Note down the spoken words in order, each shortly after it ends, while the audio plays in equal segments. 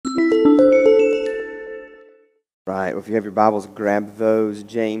Right, well, if you have your Bibles, grab those.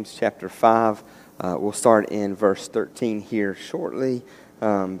 James chapter 5. We'll start in verse 13 here shortly,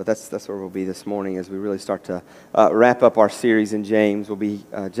 but that's where we'll be this morning as we really start to wrap up our series in James. We'll be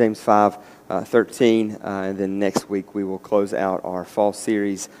James 5, 13, and then next week we will close out our fall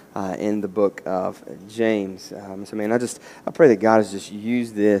series in the book of James. So, man, I pray that God has just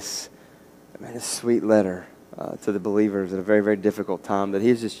used this sweet letter to the believers at a very, very difficult time, that He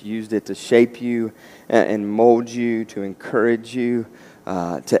has just used it to shape you and mold you, to encourage you,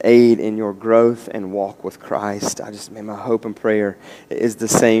 to aid in your growth and walk with Christ. My hope and prayer is the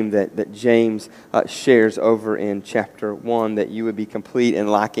same that James shares over in chapter 1, that you would be complete and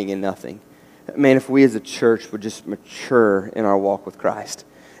lacking in nothing. Man, if we as a church would just mature in our walk with Christ,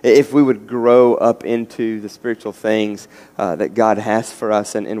 if we would grow up into the spiritual things that God has for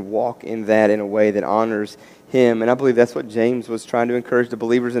us and walk in that in a way that honors Him. And I believe that's what James was trying to encourage the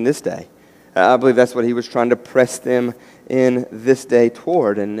believers in this day. I believe that's what he was trying to press them in this day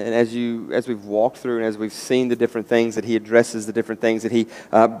toward. And as we've walked through and as we've seen the different things that he addresses, the different things that he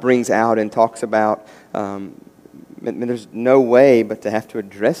brings out and talks about, there's no way but to have to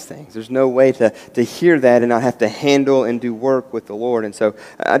address things. There's no way to hear that and not have to handle and do work with the Lord. And so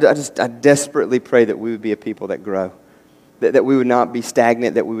I desperately pray that we would be a people that grow, that we would not be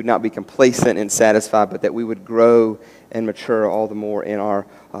stagnant, that we would not be complacent and satisfied, but that we would grow and mature all the more in our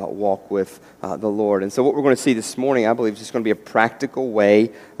walk with the Lord. And so what we're going to see this morning, I believe, is just going to be a practical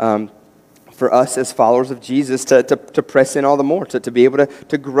way for us as followers of Jesus to press in all the more, to be able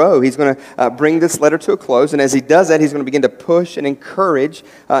to grow. He's going to bring this letter to a close, and as he does that, he's going to begin to push and encourage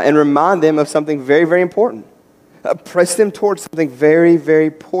and remind them of something very, very important. Press them towards something very, very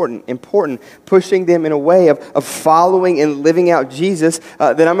important, pushing them in a way of following and living out Jesus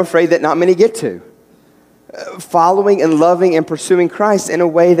that I'm afraid that not many get to. Following and loving and pursuing Christ in a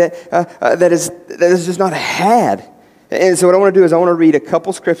way that is just not had. And so what I want to do is I want to read a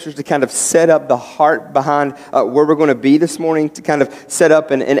couple scriptures to kind of set up the heart behind where we're going to be this morning, to kind of set up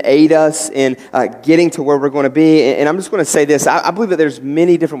and aid us in getting to where we're going to be. And I'm just going to say this. I believe that there's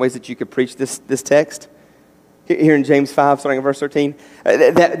many different ways that you could preach this text. Here in James 5, starting at verse 13,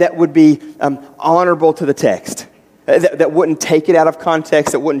 that would be honorable to the text. That wouldn't take it out of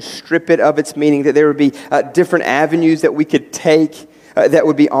context, that wouldn't strip it of its meaning, that there would be different avenues that we could take that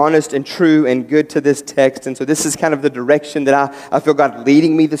would be honest and true and good to this text. And so this is kind of the direction that I feel God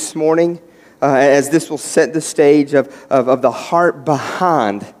leading me this morning, as this will set the stage of the heart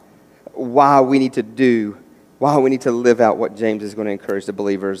behind why we need to live out what James is going to encourage the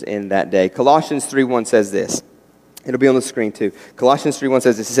believers in that day. Colossians 3:1 says this. It'll be on the screen too. Colossians 3:1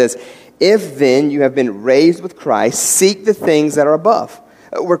 says this. It says, "If then you have been raised with Christ, seek the things that are above,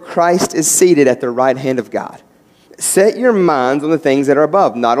 where Christ is seated at the right hand of God. Set your minds on the things that are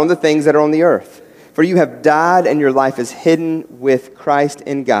above, not on the things that are on the earth. For you have died, and your life is hidden with Christ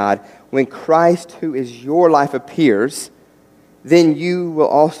in God. When Christ, who is your life, appears, then you will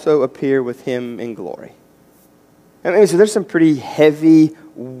also appear with Him in glory." So there's some pretty heavy,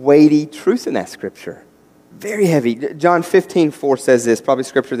 weighty truth in that scripture. Very heavy. John 15:4 says this, probably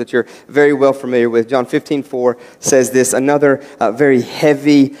scripture that you're very well familiar with. John 15:4 says this, another very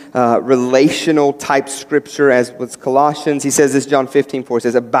heavy relational type scripture as with Colossians. He says this, John 15:4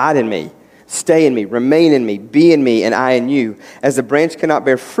 says, "Abide in me, stay in me, remain in me, be in me, and I in you. As the branch cannot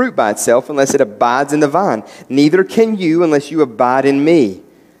bear fruit by itself unless it abides in the vine, neither can you unless you abide in me.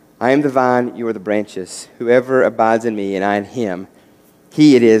 I am the vine, you are the branches. Whoever abides in me and I in him,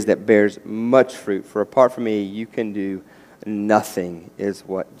 he it is that bears much fruit. For apart from me, you can do nothing," is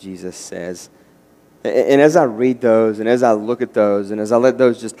what Jesus says. And as I read those, and as I look at those, and as I let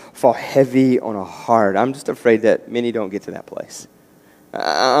those just fall heavy on a heart, I'm just afraid that many don't get to that place.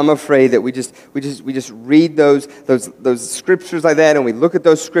 I'm afraid that we just read those scriptures like that, and we look at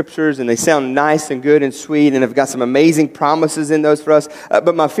those scriptures, and they sound nice and good and sweet, and have got some amazing promises in those for us.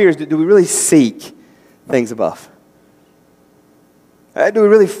 But my fear is, do we really seek things above? Do we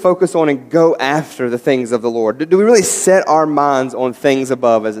really focus on and go after the things of the Lord? Do we really set our minds on things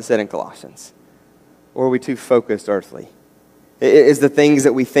above, as it said in Colossians? Or are we too focused earthly? Is the things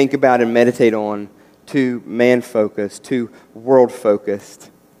that we think about and meditate on too man-focused, too world-focused?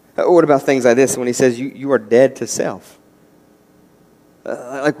 What about things like this when he says you are dead to self?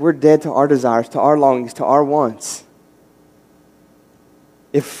 Like we're dead to our desires, to our longings, to our wants,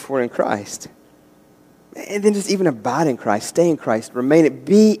 if we're in Christ. And then just even abide in Christ, stay in Christ, remain it,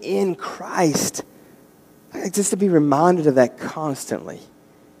 be in Christ. Just to be reminded of that constantly.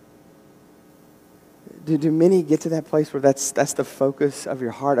 Do many get to that place where that's the focus of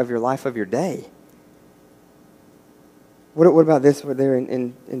your heart, of your life, of your day? What about this there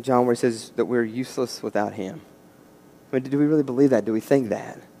in John where he says that we're useless without Him? I mean, do we really believe that? Do we think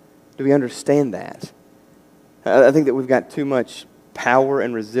that? Do we understand that? I think that we've got too much power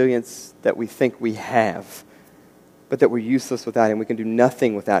and resilience that we think we have, but that we're useless without him. We can do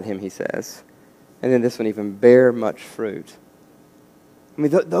nothing without him, he says. And then this one, even bear much fruit. I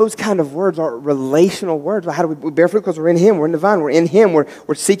mean, those kind of words are relational words. How do we bear fruit? Because we're in him. We're in the vine. We're in him.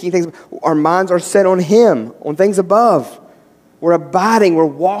 We're seeking things. Our minds are set on him, on things above. We're abiding. We're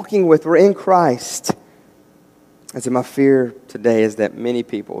walking with. We're in Christ. And so my fear today is that many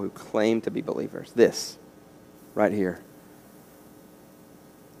people who claim to be believers, this right here,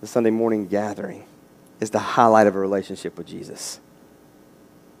 the Sunday morning gathering, is the highlight of a relationship with Jesus.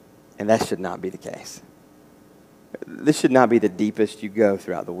 And that should not be the case. This should not be the deepest you go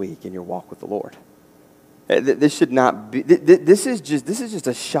throughout the week in your walk with the Lord. This should not be. This is just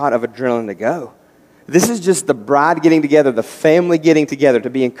a shot of adrenaline to go. This is just the bride getting together, the family getting together to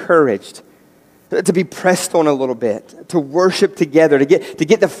be encouraged, to be pressed on a little bit, to worship together, to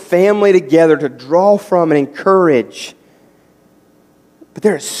get the family together, to draw from and encourage. But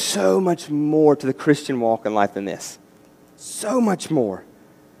there is so much more to the Christian walk in life than this. So much more.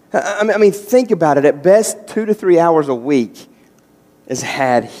 I mean, think about it. At best, 2 to 3 hours a week is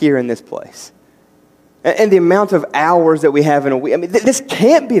had here in this place. And the amount of hours that we have in a week, I mean, this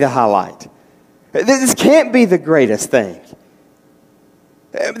can't be the highlight. This can't be the greatest thing.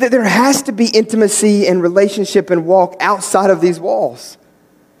 There has to be intimacy and relationship and walk outside of these walls.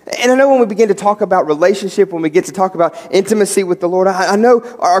 And I know when we begin to talk about relationship, when we get to talk about intimacy with the Lord, I know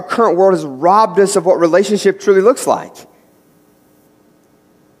our current world has robbed us of what relationship truly looks like.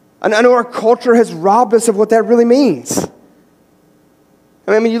 I know our culture has robbed us of what that really means.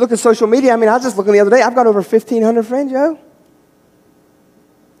 I mean, you look at social media. I mean, I was just looking the other day. I've got over 1,500 friends, yo.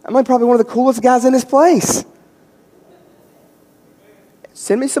 I'm like probably one of the coolest guys in this place.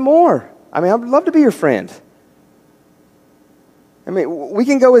 Send me some more. I mean, I would love to be your friend. I mean, we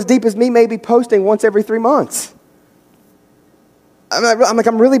can go as deep as me maybe posting once every 3 months.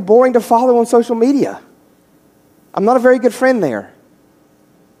 I'm really boring to follow on social media. I'm not a very good friend there.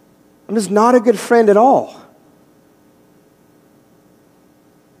 I'm just not a good friend at all.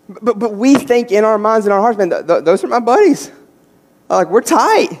 But we think in our minds and our hearts, man, those are my buddies. Like, we're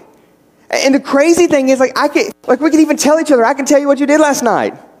tight. And the crazy thing is, we can even tell each other, I can tell you what you did last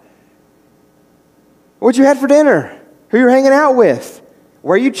night. What you had for dinner. Who you're hanging out with.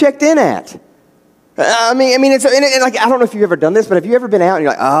 Where you checked in at. I mean, it's like, I don't know if you've ever done this, but have you ever been out and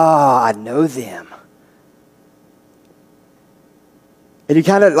you're like, I know them. And you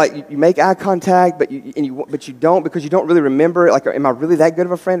kind of you make eye contact, but you don't, because you don't really remember. Like, am I really that good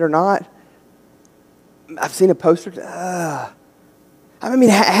of a friend or not? I've seen a poster. I mean,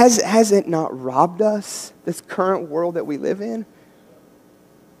 has it not robbed us, this current world that we live in?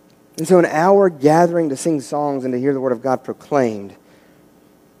 And so an hour gathering to sing songs and to hear the word of God proclaimed,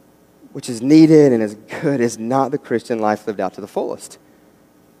 which is needed and is good, is not the Christian life lived out to the fullest.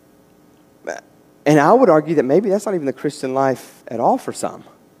 And I would argue that maybe that's not even the Christian life at all for some.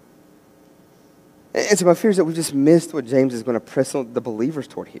 And so my fear is that we just missed what James is going to press on the believers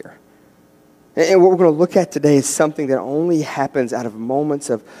toward here. And what we're going to look at today is something that only happens out of moments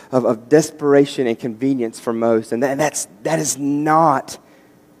of desperation and convenience for most. And that is not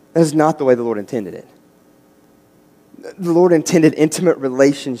the way the Lord intended it. The Lord intended intimate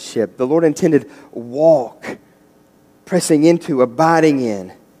relationship. The Lord intended walk, pressing into, abiding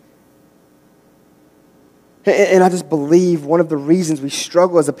in. And I just believe one of the reasons we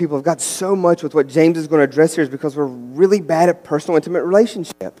struggle as a people of God so much with what James is going to address here is because we're really bad at personal, intimate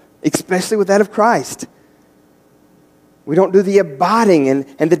relationship, especially with that of Christ. We don't do the abiding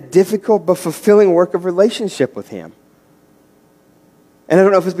and the difficult but fulfilling work of relationship with Him. And I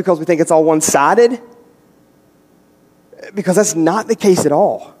don't know if it's because we think it's all one-sided, because that's not the case at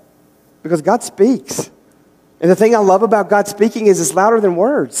all. Because God speaks. And the thing I love about God speaking is it's louder than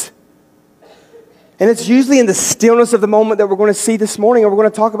words. And it's usually in the stillness of the moment that we're going to see this morning, or we're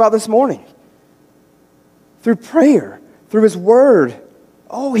going to talk about this morning. Through prayer, through His Word.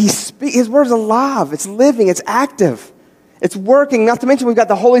 Oh, His Word is alive. It's living. It's active. It's working. Not to mention we've got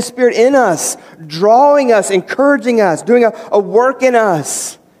the Holy Spirit in us, drawing us, encouraging us, doing a work in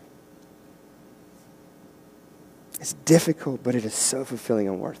us. It's difficult, but it is so fulfilling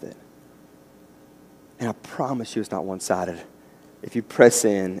and worth it. And I promise you it's not one-sided if you press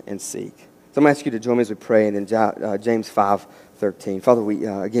in and seek. So I'm going to ask you to join me as we pray, and then James 5, 13. Father, we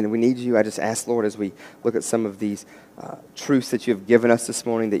need you. I just ask, Lord, as we look at some of these truths that you have given us this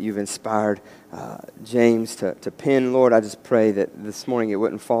morning, that you've inspired James to pen, Lord, I just pray that this morning it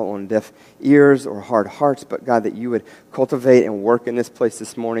wouldn't fall on deaf ears or hard hearts, but God, that you would cultivate and work in this place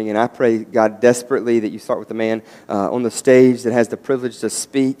this morning. And I pray, God, desperately that you start with the man on the stage that has the privilege to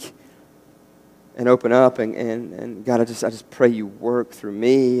speak and open up, and God, I just pray you work through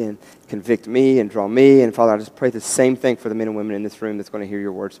me and convict me and draw me. And Father, I just pray the same thing for the men and women in this room that's going to hear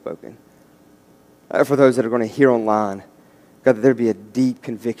your word spoken. For those that are going to hear online, God, that there be a deep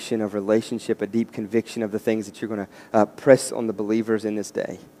conviction of relationship, a deep conviction of the things that you're going to press on the believers in this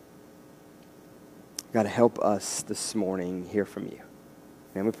day. God, help us this morning hear from you.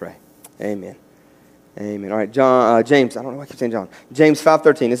 And we pray. Amen. Amen. All right, James, I don't know why I keep saying John. James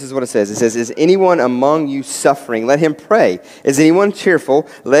 5:13, this is what it says. It says, is anyone among you suffering? Let him pray. Is anyone cheerful?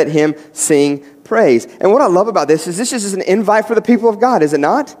 Let him sing praise. And what I love about this is just an invite for the people of God, is it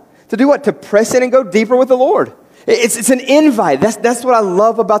not? To do what? To press in and go deeper with the Lord. It's an invite. That's what I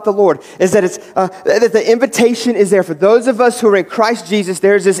love about the Lord, is that that the invitation is there. For those of us who are in Christ Jesus,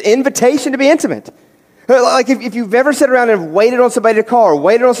 there's this invitation to be intimate. Like if you've ever sat around and waited on somebody to call or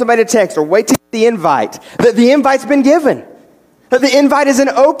waited on somebody to text or wait to get the invite, the invite's been given. The invite is an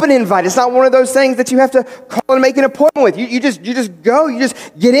open invite. It's not one of those things that you have to call and make an appointment with. You just go. You just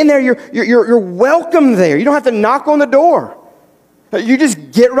get in there. You're welcome there. You don't have to knock on the door. You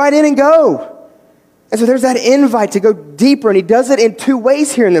just get right in and go. And so there's that invite to go deeper, and he does it in two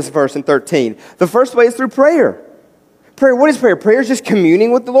ways here in this verse in 13. The first way is through prayer. Prayer, what is prayer? Prayer is just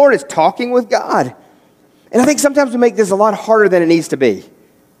communing with the Lord. It's talking with God. And I think sometimes we make this a lot harder than it needs to be.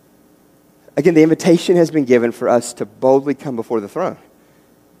 Again, the invitation has been given for us to boldly come before the throne.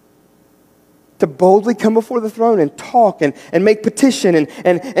 To boldly come before the throne and talk and make petition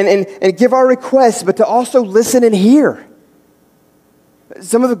and give our requests, but to also listen and hear.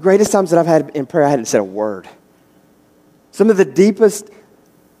 Some of the greatest times that I've had in prayer, I hadn't said a word. Some of the deepest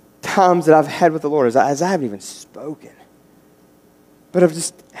times that I've had with the Lord is as I haven't even spoken. But I've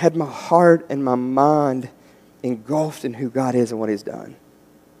just had my heart and my mind engulfed in who God is and what he's done.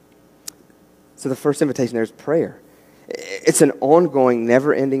 So the first invitation there is prayer. It's an ongoing,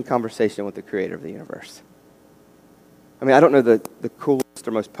 never-ending conversation with the creator of the universe. I mean, I don't know the coolest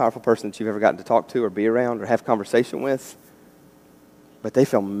or most powerful person that you've ever gotten to talk to or be around or have conversation with, but they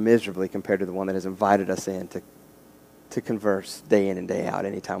fail miserably compared to the one that has invited us in to converse day in and day out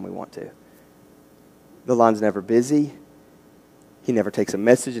anytime we want to. The line's never busy. He never takes a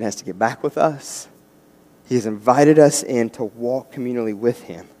message and has to get back with us. He has invited us in to walk communally with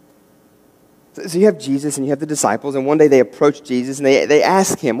him. So you have Jesus and you have the disciples, and one day they approach Jesus and they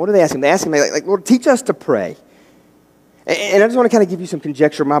ask him, what do they ask him? They ask him, like, Lord, teach us to pray. And I just want to kind of give you some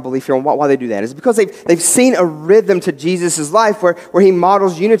conjecture of my belief here on why they do that. It's because they've seen a rhythm to Jesus' life where he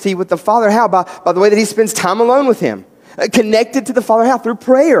models unity with the Father. How? By the way that he spends time alone with him, connected to the Father. How? Through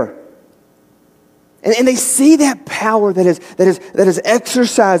prayer. And they see that power that is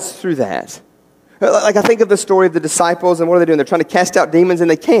exercised through that. Like I think of the story of the disciples, and what are they doing? They're trying to cast out demons, and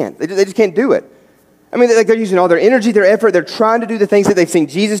they can't. They just can't do it. I mean, they're using all their energy, their effort. They're trying to do the things that they've seen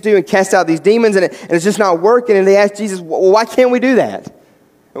Jesus do and cast out these demons, and it's just not working. And they ask Jesus, well, why can't we do that?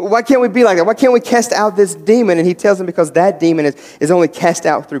 Why can't we be like that? Why can't we cast out this demon? And he tells them because that demon is only cast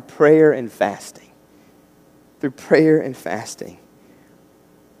out through prayer and fasting. Through prayer and fasting.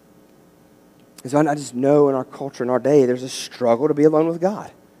 And so I just know in our culture, in our day, there's a struggle to be alone with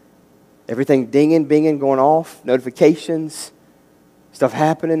God. Everything dinging, binging, going off, notifications, stuff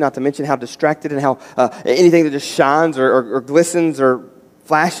happening, not to mention how distracted and how anything that just shines or glistens or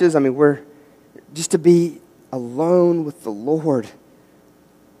flashes. I mean, we're just to be alone with the Lord,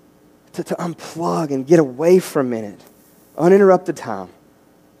 to unplug and get away for a minute, uninterrupted time.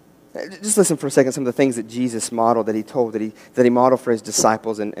 Just listen for a second, some of the things that Jesus modeled, that he told, that he modeled for his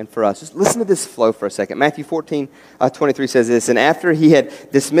disciples and for us. Just listen to this flow for a second. Matthew 14:23 says this, and after he had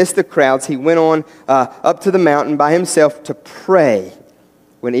dismissed the crowds, he went on up to the mountain by himself to pray.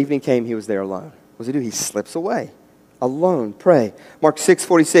 When evening came, he was there alone. What does he do? He slips away. Alone, pray. Mark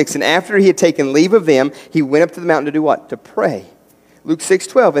 6:46, and after he had taken leave of them, he went up to the mountain to do what? To pray. Luke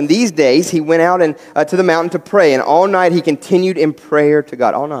 6:12, in these days he went out to the mountain to pray, and all night he continued in prayer to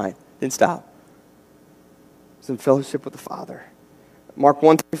God. All night. Didn't stop. He was in fellowship with the Father. Mark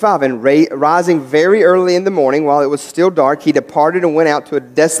 1:35, and rising very early in the morning, while it was still dark, he departed and went out to a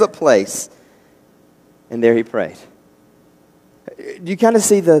desolate place, and there he prayed. Do you kind of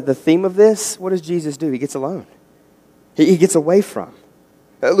see the theme of this? What does Jesus do? He gets alone. He gets away from.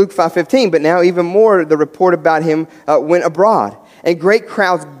 Luke 5:15, but now even more, the report about him went abroad, and great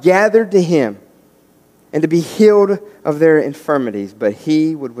crowds gathered to him. and to be healed of their infirmities, but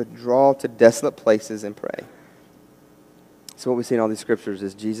he would withdraw to desolate places and pray. So what we see in all these scriptures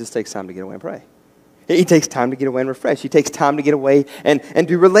is Jesus takes time to get away and pray. He takes time to get away and refresh. He takes time to get away and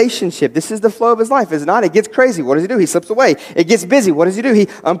do relationship. This is the flow of his life, is it not? It gets crazy. What does he do? He slips away. It gets busy. What does he do? He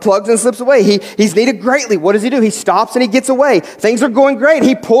unplugs and slips away. He's needed greatly. What does he do? He stops and he gets away. Things are going great.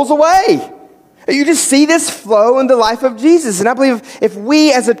 He pulls away. You just see this flow in the life of Jesus. And I believe if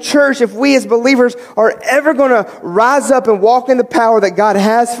we as a church, if we as believers are ever going to rise up and walk in the power that God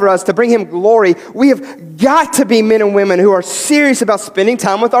has for us to bring him glory, we have got to be men and women who are serious about spending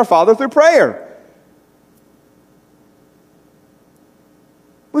time with our Father through prayer.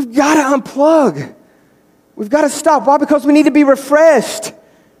 We've got to unplug. We've got to stop. Why? Because we need to be refreshed.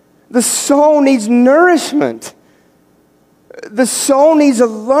 The soul needs nourishment. The soul needs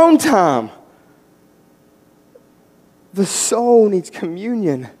alone time. The soul needs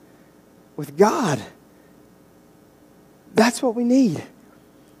communion with God. That's what we need.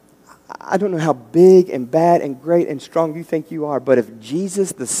 I don't know how big and bad and great and strong you think you are, but if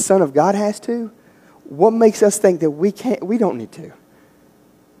Jesus, the Son of God, has to, what makes us think that we don't need to?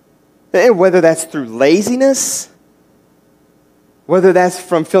 And whether that's through laziness, whether that's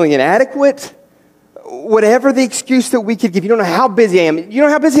from feeling inadequate, whatever the excuse that we could give. You don't know how busy I am. You know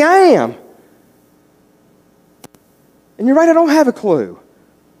how busy I am. And you're right, I don't have a clue.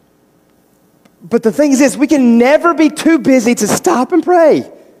 But the thing is this, we can never be too busy to stop and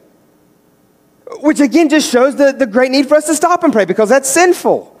pray. Which again just shows the great need for us to stop and pray, because that's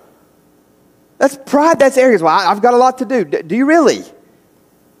sinful. That's pride, that's arrogance. Well, I've got a lot to do. Do you really?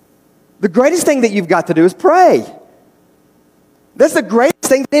 The greatest thing that you've got to do is pray. That's the greatest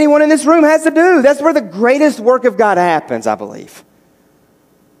thing that anyone in this room has to do. That's where the greatest work of God happens, I believe.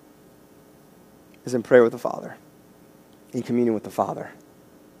 Is in prayer with the Father. In communion with the Father.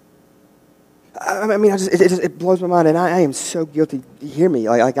 I mean, it blows my mind, and I am so guilty. Hear me,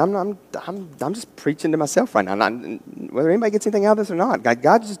 I'm just preaching to myself right now. Whether anybody gets anything out of this or not,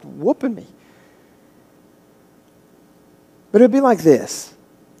 God's just whooping me. But it'd be like this.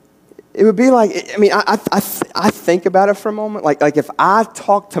 It would be like, I mean, I think about it for a moment. Like if I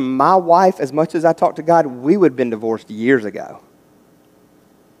talked to my wife as much as I talked to God, we would have been divorced years ago.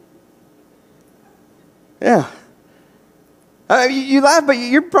 Yeah. You laugh, but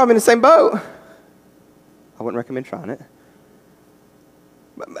you're probably in the same boat. I wouldn't recommend trying it.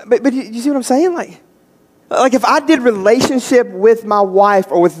 But you see what I'm saying? Like if I did relationship with my wife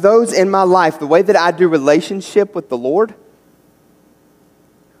or with those in my life the way that I do relationship with the Lord,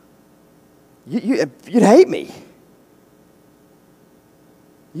 you'd hate me.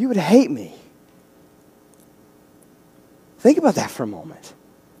 You would hate me. Think about that for a moment.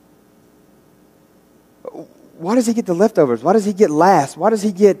 Why does he get the leftovers? Why does he get last? Why does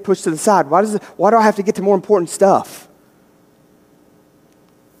he get pushed to the side? Why do I have to get to more important stuff?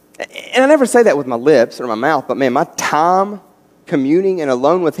 And I never say that with my lips or my mouth, but man, my time communing and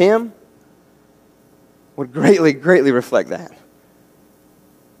alone with him would greatly, greatly reflect that.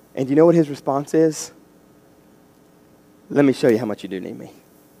 And you know what his response is? Let me show you how much you do need me,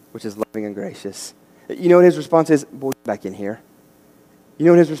 which is loving and gracious. You know what his response is? Boy, get back in here. You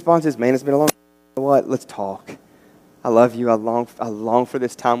know what his response is? Man, it's been a long time. You know what? Let's talk. I love you. I long for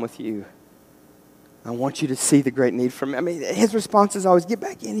this time with you. I want you to see the great need for me. I mean, his response is always, get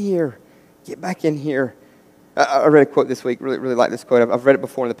back in here. Get back in here. I read a quote this week. Really like this quote. I've read it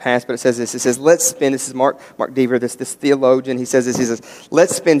before in the past, but it says this. It says, this is Mark Dever, this theologian. He says this. He says,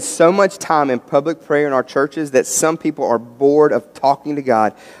 let's spend so much time in public prayer in our churches that some people are bored of talking to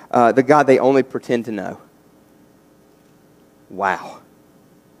God, the God they only pretend to know. Wow.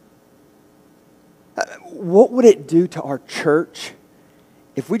 What would it do to our church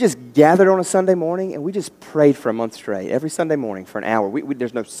if we just gathered on a Sunday morning and we just prayed for a month straight, every Sunday morning for an hour?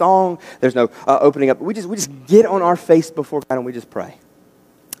 There's no song, there's no opening up. We just get on our face before God and we just pray.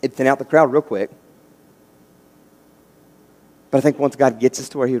 It'd thin out the crowd real quick. But I think once God gets us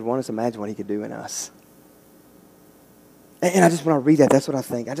to where he would want us, imagine what he could do in us. And I just, when I read that, that's what I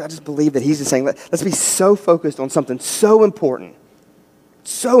think. I just believe that he's just saying, let's be so focused on something so important.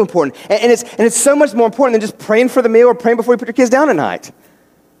 So important. And it's so much more important than just praying for the meal or praying before you put your kids down at night.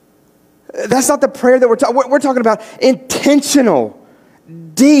 That's not the prayer that we're talking about. Intentional,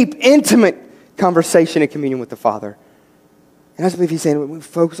 deep, intimate conversation and communion with the Father. And I just believe he's saying when we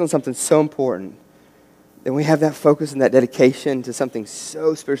focus on something so important, then we have that focus and that dedication to something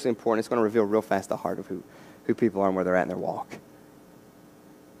so spiritually important, it's going to reveal real fast the heart of who people are and where they're at in their walk.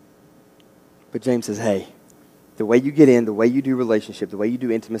 But James says, hey, the way you get in, the way you do relationship, the way you do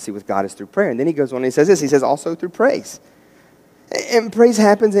intimacy with God is through prayer. And then he goes on and he says this. He says also through praise. And praise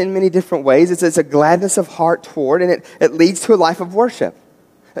happens in many different ways. It's a gladness of heart toward, and it leads to a life of worship.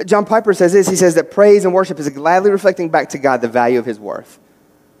 John Piper says this. He says that praise and worship is gladly reflecting back to God the value of his worth.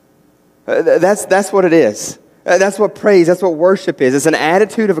 That's what it is. That's what praise, that's what worship is. It's an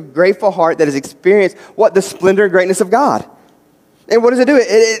attitude of a grateful heart that has experienced what? The splendor and greatness of God. And what does it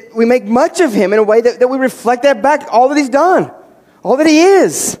do? We make much of him in a way that we reflect that back, all that he's done, all that he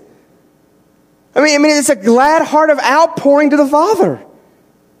is. I mean, it's a glad heart of outpouring to the Father.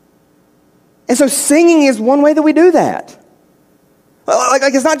 And so singing is one way that we do that.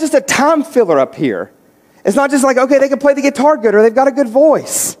 Like it's not just a time filler up here. It's not just like, okay, they can play the guitar good or they've got a good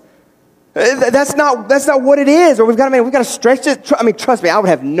voice. That's not what it is. Or we've got to stretch it. I mean, trust me, I would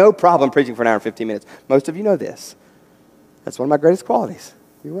have no problem preaching for an hour and 15 minutes. Most of you know this. That's one of my greatest qualities.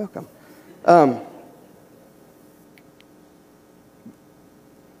 You're welcome.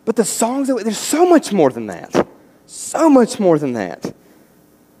 But the songs, there's so much more than that. So much more than that.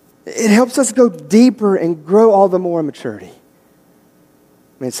 It helps us go deeper and grow all the more in maturity.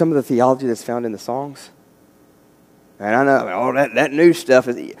 I mean, some of the theology that's found in the songs. And I know, all that new stuff,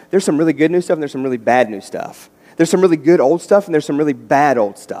 there's some really good new stuff and there's some really bad new stuff. There's some really good old stuff and there's some really bad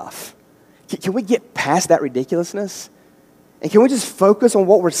old stuff. Can we get past that ridiculousness? And can we just focus on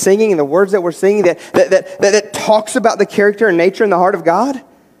what we're singing and the words that we're singing that talks about the character and nature and the heart of God?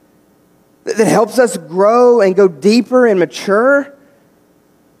 That helps us grow and go deeper and mature?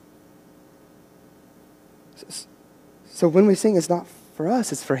 So when we sing, it's not for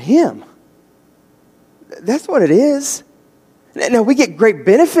us, it's for him. That's what it is. Now, we get great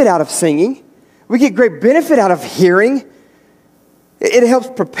benefit out of singing. We get great benefit out of hearing. It helps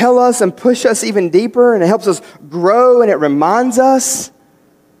propel us and push us even deeper, and it helps us grow, and it reminds us.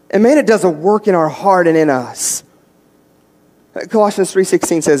 And man, it does a work in our heart and in us. Colossians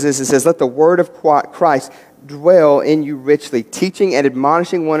 3:16 says this. It says, let the word of Christ dwell in you richly, teaching and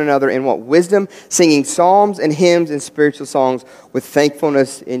admonishing one another in what wisdom, singing psalms and hymns and spiritual songs with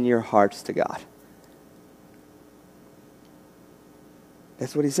thankfulness in your hearts to God.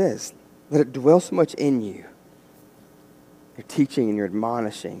 That's what he says. Let it dwell so much in you. You're teaching and you're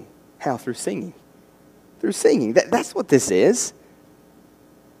admonishing. How? Through singing. Through singing. That's what this is.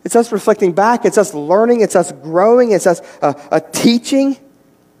 It's us reflecting back. It's us learning. It's us growing. It's us teaching.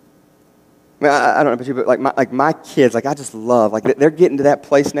 I mean, I don't know about you, but like my kids, I just love, they're getting to that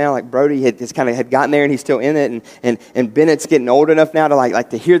place now. Like Brody had gotten there and he's still in it, and Bennett's getting old enough now to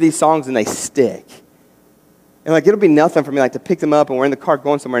to hear these songs and they stick. And it'll be nothing for me to pick them up and we're in the car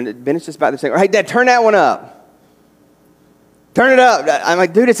going somewhere and Bennett's just about to say, hey, Dad, turn that one up. Turn it up. I'm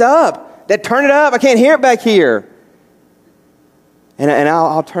like, dude, it's up. Dad, turn it up. I can't hear it back here. And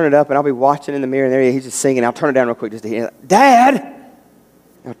I'll turn it up and I'll be watching in the mirror and there he's just singing. I'll turn it down real quick just to hear it. Dad!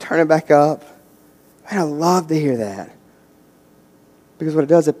 And I'll turn it back up. Man, I love to hear that. Because what it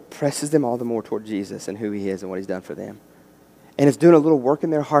does, it presses them all the more toward Jesus and who he is and what he's done for them. And it's doing a little work in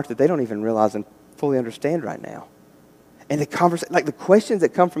their heart that they don't even realize and fully understand right now. And the questions that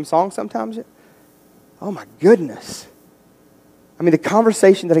come from songs sometimes, oh my goodness. I mean, the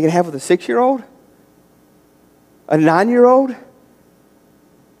conversation that I can have with a 6-year-old, a 9-year-old,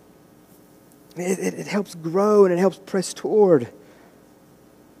 it helps grow and it helps press toward.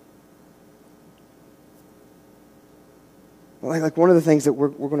 Like one of the things that we're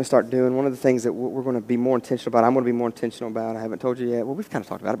going to start doing, one of the things that we're going to be more intentional about, I'm going to be more intentional about, I haven't told you yet, well, we've kind of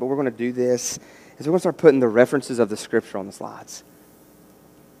talked about it, but we're going to do this, is we're going to start putting the references of the Scripture on the slides.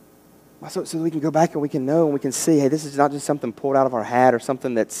 So that we can go back and we can know and we can see, hey, this is not just something pulled out of our hat or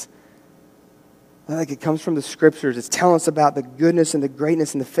something that's, it comes from the Scriptures. It's telling us about the goodness and the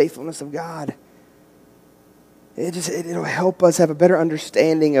greatness and the faithfulness of God. It'll help us have a better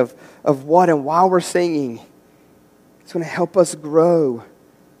understanding of what and why we're singing. It's going to help us grow.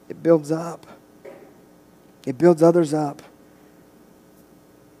 It builds up. It builds others up.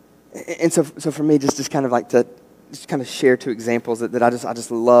 And so for me, just kind of to just kind of share 2 examples that I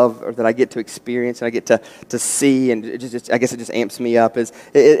just love, or that I get to experience and I get to see, and I guess it just amps me up. Is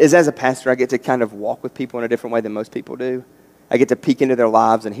as a pastor, I get to kind of walk with people in a different way than most people do. I get to peek into their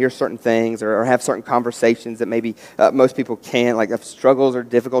lives and hear certain things, or have certain conversations that maybe most people can't, like of struggles or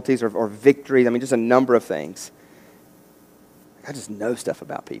difficulties or victories. I mean, just a number of things. I just know stuff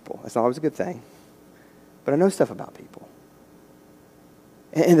about people. That's not always a good thing. But I know stuff about people.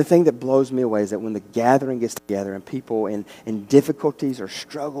 And the thing that blows me away is that when the gathering gets together and people in difficulties or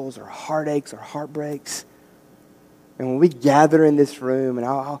struggles or heartaches or heartbreaks, and when we gather in this room, and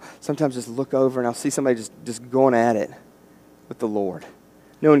I'll sometimes just look over and I'll see somebody just going at it with the Lord,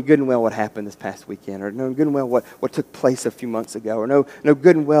 knowing good and well what happened this past weekend, or knowing good and well what took place a few months ago, or know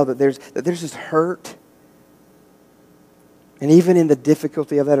good and well that there's just hurt. And even in the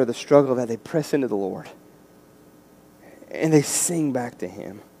difficulty of that or the struggle of that, they press into the Lord. And they sing back to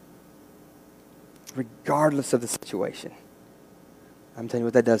Him, regardless of the situation. I'm telling you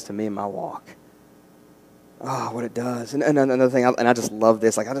what that does to me in my walk. Oh, what it does. And another thing, and I just love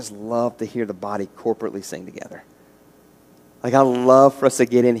this. Like, I just love to hear the body corporately sing together. Like, I love for us to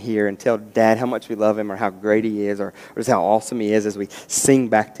get in here and tell Dad how much we love him or how great he is or just how awesome he is as we sing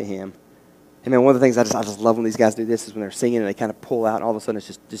back to him. And man, one of the things I just love when these guys do this is when they're singing and they kind of pull out and all of a sudden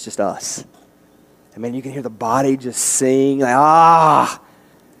it's just us. And man, you can hear the body just sing. Like, I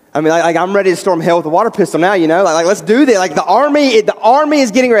mean, like I'm ready to storm hell with a water pistol now, you know? Like let's do this. Like the army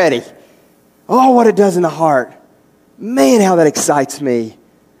is getting ready. Oh, what it does in the heart. Man, how that excites me.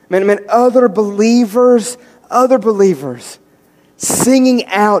 Man, other believers singing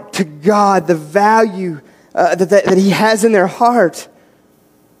out to God the value that He has in their heart.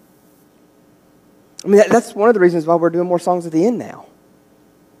 I mean, that's one of the reasons why we're doing more songs at the end now.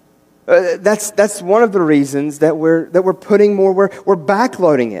 That's one of the reasons that we're putting more, we're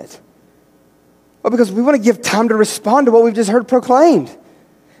backloading it. Well, because we want to give time to respond to what we've just heard proclaimed.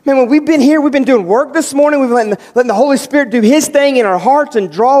 Man, when we've been here, we've been doing work this morning. We've letting the Holy Spirit do His thing in our hearts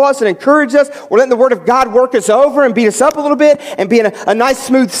and draw us and encourage us. We're letting the Word of God work us over and beat us up a little bit and be a nice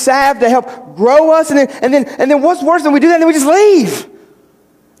smooth salve to help grow us. And then what's worse than we do that and then we just leave?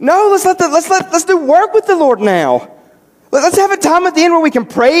 No, let's do work with the Lord now. Let's have a time at the end where we can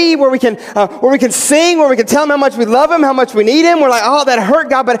pray, where we can sing, where we can tell Him how much we love Him, how much we need Him. We're like, oh, that hurt,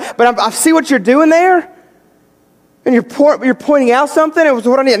 God, but I see what you're doing there. And you're pointing out something. It was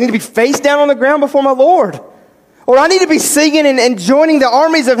what I need. I need to be face down on the ground before my Lord. Or I need to be singing and joining the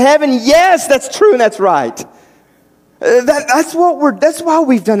armies of heaven. Yes, that's true and that's right. That's why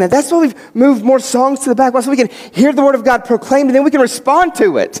we've done that. That's why we've moved more songs to the back, so we can hear the Word of God proclaimed and then we can respond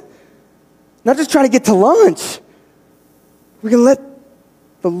to it. Not just try to get to lunch. We can let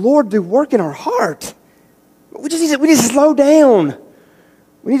the Lord do work in our heart. We need to slow down.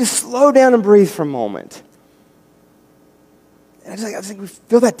 We need to slow down and breathe for a moment. And I just think we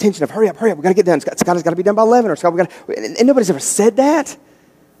feel that tension of hurry up, we got to get done. Scott has got to be done by 11, or Scott, and nobody's ever said that.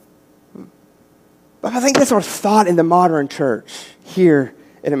 But I think that's our thought in the modern church here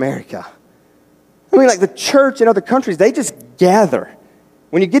in America. I mean, like the church in other countries, they just gather.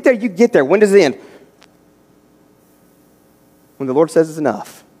 When you get there, you get there. When does it end? When the Lord says it's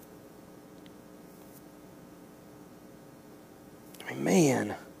enough. I mean,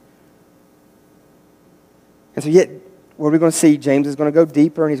 man. And so yet, what are we going to see? James is going to go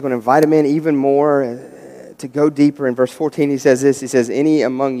deeper, and he's going to invite him in even more to go deeper. In verse 14, he says this. He says, any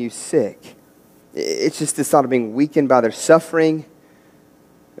among you sick? It's just this thought of being weakened by their suffering.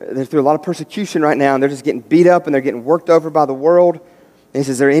 They're through a lot of persecution right now, and they're just getting beat up, and they're getting worked over by the world. And he says,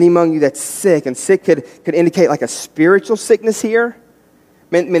 is there any among you that's sick? And sick could indicate like a spiritual sickness here.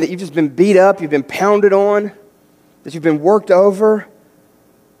 I mean, that you've just been beat up, you've been pounded on, that you've been worked over.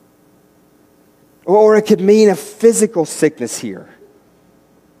 Or it could mean a physical sickness here.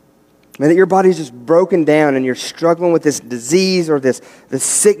 I mean, that your body's just broken down and you're struggling with this disease or this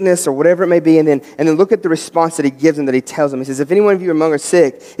sickness or whatever it may be. And then look at the response that he gives them, that he tells them. He says, if any one of you among are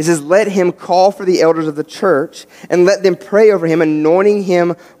sick, he says, let him call for the elders of the church and let them pray over him, anointing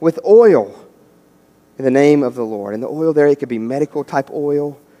him with oil in the name of the Lord. And the oil there, it could be medical type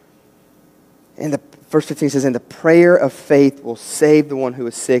oil. And verse 15 says, and the prayer of faith will save the one who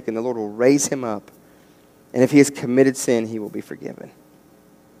is sick, and the Lord will raise him up. And if he has committed sin, he will be forgiven.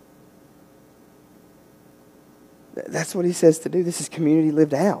 That's what he says to do. This is community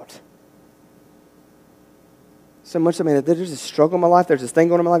lived out. So much, I mean, there's this struggle in my life. There's this thing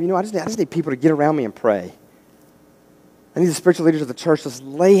going on in my life. You know, I just need people to get around me and pray. I need the spiritual leaders of the church to just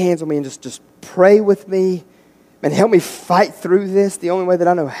lay hands on me and just pray with me and help me fight through this the only way that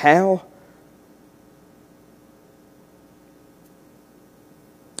I know how.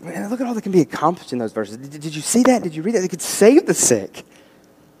 And look at all that can be accomplished in those verses. Did you see that? Did you read that? They could save the sick.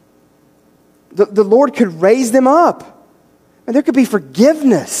 The Lord could raise them up. And there could be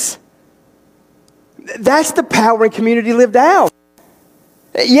forgiveness. That's the power in community lived out.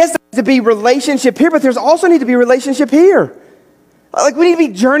 Yes, there needs to be relationship here, but there's also need to be relationship here. Like we need to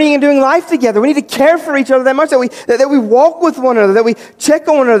be journeying and doing life together. We need to care for each other that much, that we walk with one another, that we check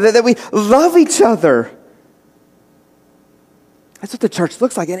on one another, that we love each other. That's what the church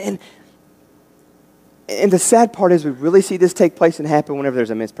looks like. And the sad part is we really see this take place and happen whenever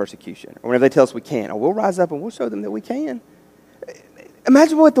there's immense persecution or whenever they tell us we can't. Or we'll rise up and we'll show them that we can.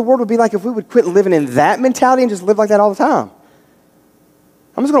 Imagine what the world would be like if we would quit living in that mentality and just live like that all the time.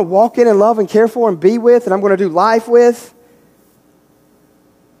 I'm just going to walk in and love and care for and be with, and I'm going to do life with.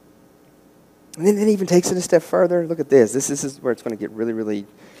 And then it even takes it a step further. Look at this. This is where it's going to get really, really,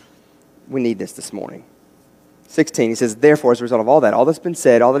 we need this morning. 16, he says, therefore, as a result of all that's been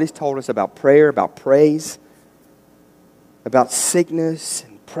said, all that he's told us about prayer, about praise, about sickness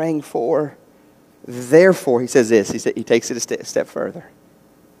and praying for, therefore, he says this, he takes it a step further.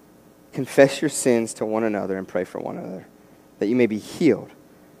 Confess your sins to one another and pray for one another, that you may be healed.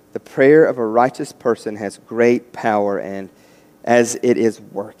 The prayer of a righteous person has great power, and as it is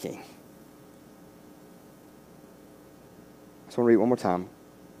working. So I'll read it one more time.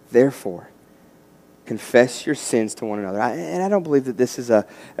 Therefore, confess your sins to one another. And I don't believe that this is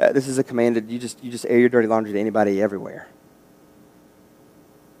a command that you just air your dirty laundry to anybody everywhere.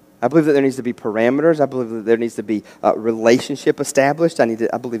 I believe that there needs to be parameters. I believe that there needs to be relationship established. I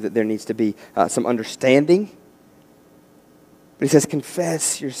believe that there needs to be some understanding. But he says,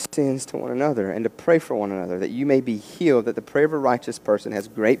 confess your sins to one another and to pray for one another, that you may be healed, that the prayer of a righteous person has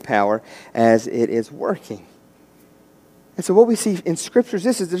great power as it is working. And so what we see in Scripture is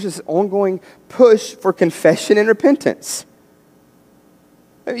there's this ongoing push for confession and repentance.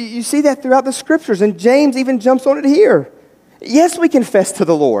 You see that throughout the Scriptures, and James even jumps on it here. Yes, we confess to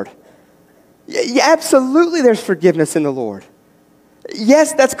the Lord. Yeah, absolutely there's forgiveness in the Lord.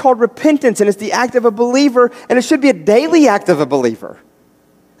 Yes, that's called repentance, and it's the act of a believer, and it should be a daily act of a believer.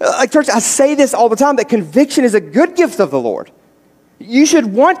 Like, church, I say this all the time, that conviction is a good gift of the Lord. You should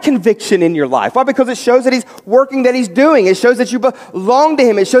want conviction in your life. Why? Because it shows that He's working, that He's doing. It shows that you belong to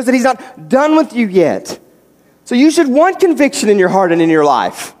Him. It shows that He's not done with you yet. So you should want conviction in your heart and in your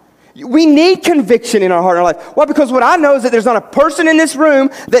life. We need conviction in our heart and our life. Why? Because what I know is that there's not a person in this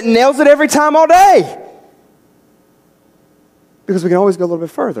room that nails it every time all day. Because we can always go a little bit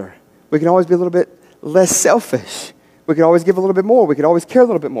further. We can always be a little bit less selfish. We can always give a little bit more. We could always care a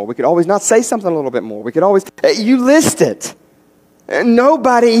little bit more. We could always not say something a little bit more. We could always, you list it.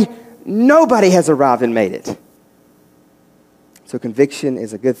 Nobody has arrived and made it. So conviction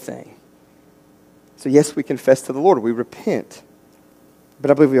is a good thing. So yes, we confess to the Lord. We repent. But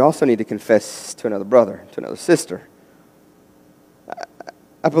I believe we also need to confess to another brother, to another sister.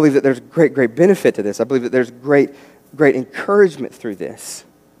 I believe that there's great benefit to this. I believe that there's great encouragement through this.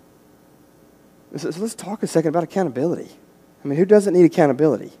 So let's talk a second about accountability. I mean, who doesn't need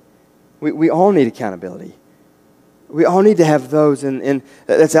accountability? We all need accountability. We all need to have those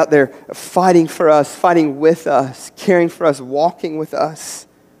that's out there fighting for us, fighting with us, caring for us, walking with us.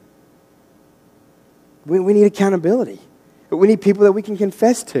 We need accountability. We need people that we can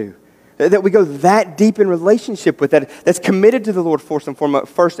confess to, that we go that deep in relationship with, that's committed to the Lord first and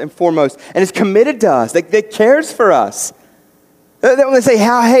foremost, and is committed to us, that cares for us. That when they say,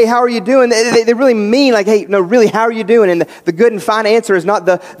 how are you doing? They really mean like, hey, no, really, how are you doing? And the good and fine answer is not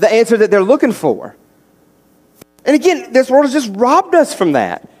the answer that they're looking for. And again, this world has just robbed us from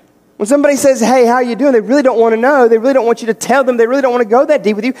that. When somebody says, hey, how are you doing? They really don't want to know. They really don't want you to tell them. They really don't want to go that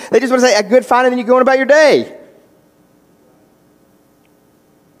deep with you. They just want to say, good, fine, and then you go on about your day.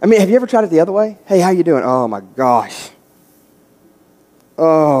 I mean, have you ever tried it the other way? Hey, how you doing? Oh, my gosh.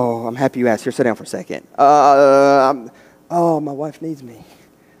 Oh, I'm happy you asked. Here, sit down for a second. My wife needs me.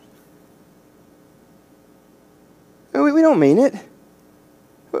 We don't mean it.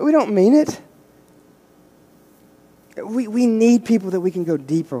 We don't mean it. We need people that we can go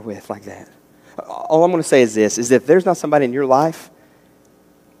deeper with like that. All I'm going to say is this, is if there's not somebody in your life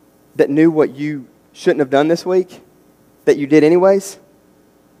that knew what you shouldn't have done this week, that you did anyways,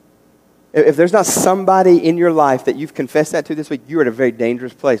 if there's not somebody in your life that you've confessed that to this week, you're at a very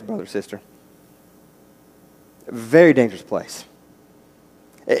dangerous place, brother, sister. A very dangerous place.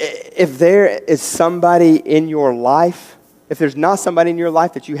 If there is somebody in your life, if there's not somebody in your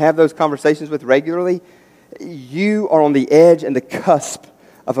life that you have those conversations with regularly, you are on the edge and the cusp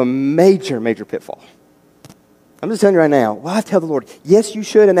of a major pitfall. I'm just telling you right now, well, I tell the Lord, yes, you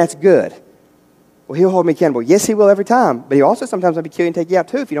should, and that's good. Well, He'll hold me accountable. Yes, He will every time, but He also sometimes might be kill you and take you out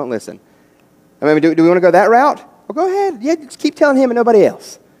too if you don't listen. I mean, do we want to go that route? Well, go ahead. Yeah, just keep telling Him and nobody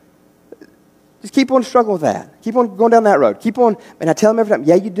else. Just keep on struggling with that. Keep on going down that road. Keep on, and I tell Him every time,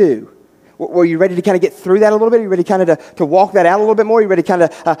 yeah, you do. Were you ready to kind of get through that a little bit? Are you ready kind of to walk that out a little bit more? Are you ready kind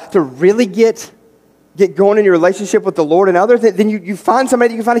of to really get going in your relationship with the Lord and others? Then you find somebody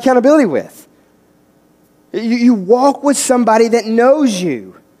that you can find accountability with. You walk with somebody that knows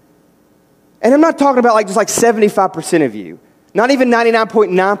you. And I'm not talking about just 75% of you. Not even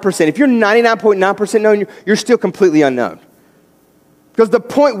 99.9%. If you're 99.9% known, you're still completely unknown. Because the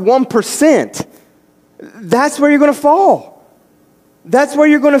 0.1%, that's where you're going to fall. That's where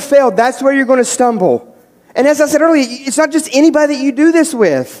you're going to fail. That's where you're going to stumble. And as I said earlier, it's not just anybody that you do this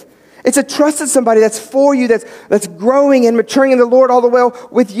with. It's a trusted somebody that's for you, that's growing and maturing in the Lord all the way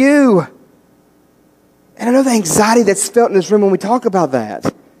with you. And I know the anxiety that's felt in this room when we talk about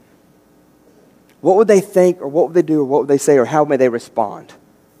that. What would they think, or what would they do, or what would they say, or how may they respond?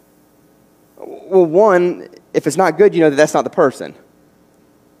 Well, one, if it's not good, you know that that's not the person.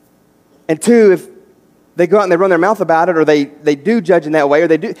 And two, if they go out and they run their mouth about it, or they do judge in that way, or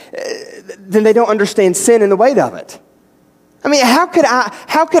they do, then they don't understand sin and the weight of it. I mean, how could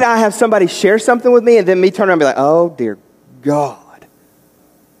I have somebody share something with me and then me turn around and be like, oh, dear God.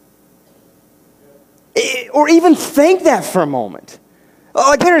 Or even think that for a moment.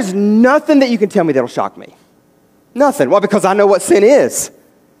 Like, there's nothing that you can tell me that'll shock me. Nothing. Why? Because I know what sin is.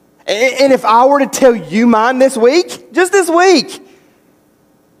 And if I were to tell you mine this week, just this week.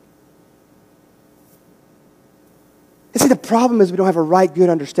 And see, the problem is we don't have a right, good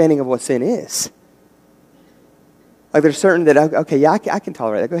understanding of what sin is. Like, there's certain that, okay, yeah, I can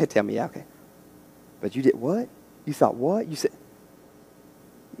tolerate that. Go ahead, tell me, yeah, okay. But you did what? You thought what? You said...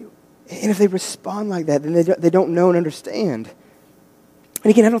 And if they respond like that, then they don't know and understand. And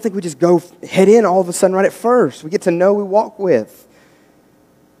again, I don't think we just go head in all of a sudden right at first. We get to know who we walk with.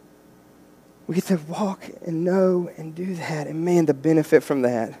 We get to walk and know and do that. And man, the benefit from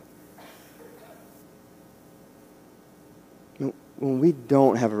that. When we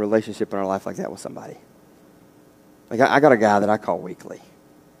don't have a relationship in our life like that with somebody. Like, I got a guy that I call weekly.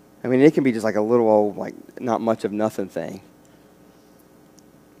 I mean, it can be just like a little old, like, not much of nothing thing.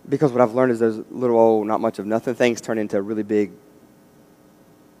 Because what I've learned is those little old, not much of nothing things turn into really big,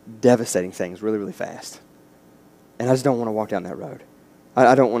 devastating things really, really fast. And I just don't want to walk down that road.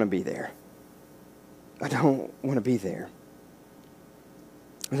 I don't want to be there. I don't want to be there.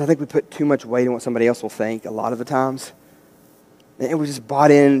 Because I think we put too much weight on what somebody else will think a lot of the times. And we just bought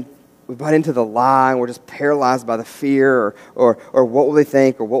into the lie, and we're just paralyzed by the fear, or what will they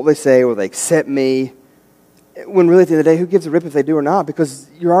think, or what will they say, or will they accept me? When really at the end of the day, who gives a rip if they do or not? Because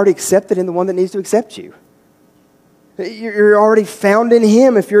you're already accepted in the one that needs to accept you. You're already found in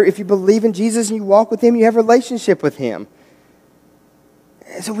Him. If you believe in Jesus and you walk with Him, you have a relationship with Him.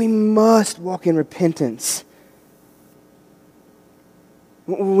 And so we must walk in repentance.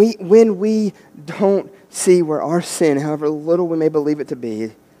 When we don't see where our sin, however little we may believe it to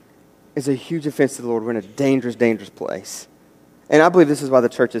be, is a huge offense to the Lord, we're in a dangerous, dangerous place. And I believe this is why the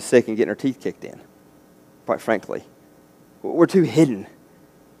church is sick and getting her teeth kicked in. Quite frankly. We're too hidden.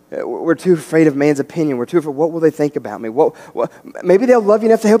 We're too afraid of man's opinion. We're too afraid, what will they think about me? Maybe they'll love you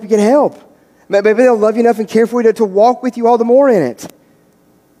enough to help you get help. Maybe they'll love you enough and care for you to walk with you all the more in it.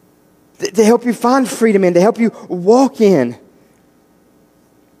 To help you find freedom in, to help you walk in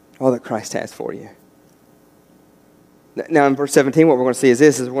all that Christ has for you. Now in verse 17, what we're going to see is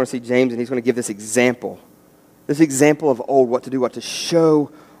this, is we're going to see James, and he's going to give this example of old, what to do, what to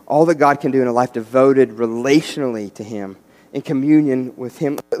show all that God can do in a life devoted relationally to Him, in communion with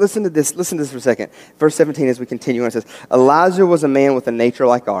Him. Listen to this for a second. Verse 17 as we continue on, it says, Elijah was a man with a nature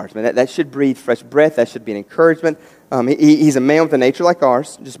like ours. I mean, that should breathe fresh breath. That should be an encouragement. He's a man with a nature like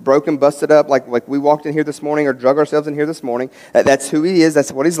ours, just broken, busted up, like we walked in here this morning or drug ourselves in here this morning. That's who he is.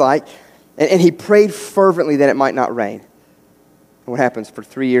 That's what he's like. And he prayed fervently that it might not rain. And what happens? For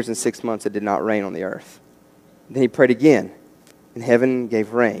 3 years and 6 months, it did not rain on the earth. And then he prayed again, and heaven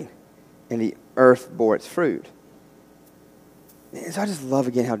gave rain, and the earth bore its fruit. And so I just love,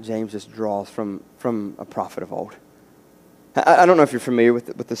 again, how James just draws from a prophet of old. I don't know if you're familiar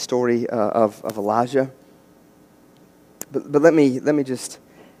with the story of Elijah, but let me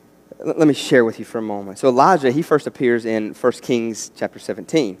share with you for a moment. So Elijah, he first appears in 1 Kings chapter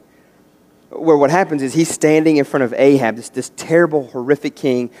 17, where what happens is he's standing in front of Ahab, this terrible, horrific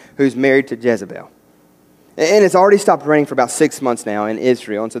king who's married to Jezebel. And it's already stopped raining for about 6 months now in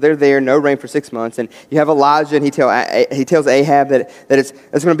Israel. And so they're there, no rain for 6 months. And you have Elijah, and he tells Ahab that it's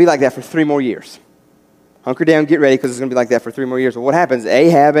going to be like that for 3 more years. Hunker down, get ready, because it's going to be like that for 3 more years. Well, what happens?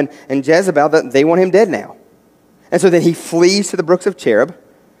 Ahab and Jezebel, they want him dead now. And so then he flees to the brooks of Cherub.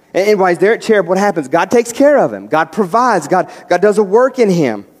 And while he's there at Cherub, what happens? God takes care of him. God provides. God does a work in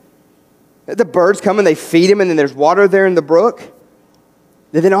him. The birds come and they feed him, and then there's water there in the brook.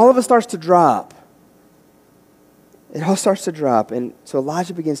 And then all of it starts to drop. It all starts to drop, and so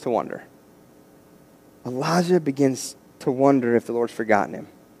Elijah begins to wonder. Elijah begins to wonder if the Lord's forgotten him.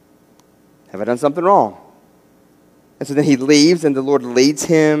 Have I done something wrong? And so then he leaves, and the Lord leads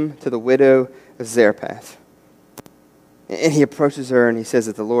him to the widow of Zarephath. And he approaches her, and he says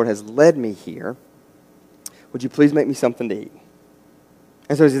that the Lord has led me here. Would you please make me something to eat?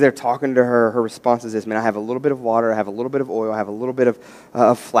 And so as he's there talking to her, her response is this, man, I have a little bit of water, I have a little bit of oil, I have a little bit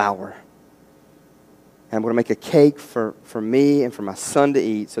of flour. And I'm going to make a cake for me and for my son to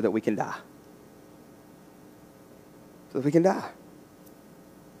eat so that we can die. So that we can die.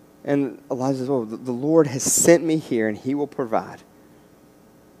 And Elijah says, well, the Lord has sent me here and he will provide.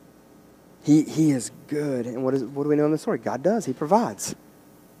 He is good. And what do we know in the story? God does. He provides.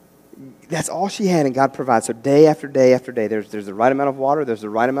 That's all she had, and God provides. So day after day after day, there's the right amount of water, there's the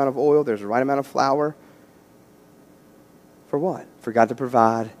right amount of oil, there's the right amount of flour. For what? For God to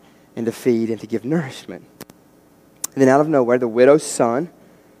provide and to feed and to give nourishment. And then out of nowhere, the widow's son,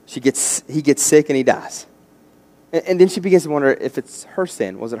 he gets sick and he dies. And then she begins to wonder if it's her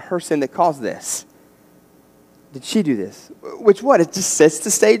sin. Was it her sin that caused this? Did she do this? Which what? It just sets the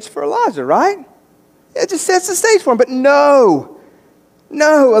stage for Elijah, right? It just sets the stage for him. But no,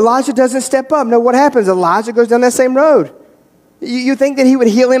 Elijah doesn't step up. No, what happens? Elijah goes down that same road. You think that he would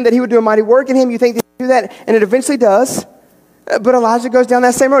heal him, that he would do a mighty work in him. You think that he would do that, and it eventually does. But Elijah goes down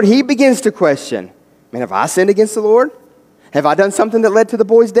that same road. He begins to question, man, have I sinned against the Lord? Have I done something that led to the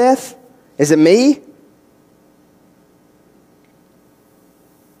boy's death? Is it me?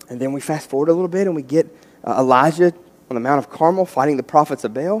 And then we fast forward a little bit and we get Elijah on the Mount of Carmel fighting the prophets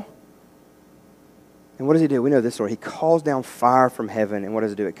of Baal. And what does he do? We know this story. He calls down fire from heaven, and what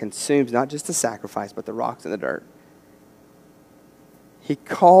does it do? It consumes not just the sacrifice, but the rocks and the dirt. He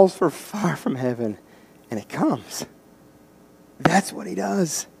calls for fire from heaven, and it comes. That's what he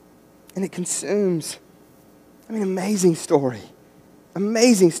does. And it consumes. I mean, amazing story.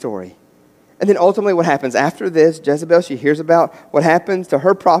 Amazing story. And then ultimately what happens after this, Jezebel, she hears about what happens to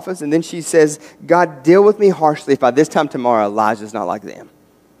her prophets, and then she says, God, deal with me harshly if by this time tomorrow Elijah's not like them.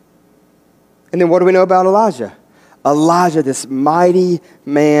 And then what do we know about Elijah? Elijah, this mighty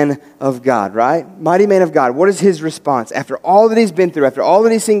man of God, right? Mighty man of God. What is his response? After all that he's been through, after all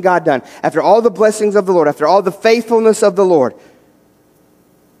that he's seen God done, after all the blessings of the Lord, after all the faithfulness of the Lord,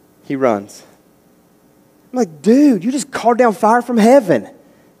 he runs. I'm like, dude, you just called down fire from heaven.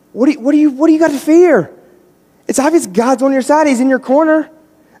 What do you got to fear? It's obvious God's on your side. He's in your corner.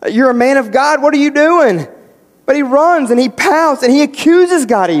 You're a man of God. What are you doing? But he runs and he pouts and he accuses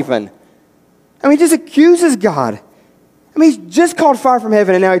God even. I mean, he just accuses God. I mean, he's just called fire from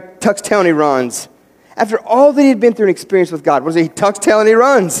heaven and now he tucks tail and he runs. After all that he had been through and experienced with God, what is it? He tucks tail and he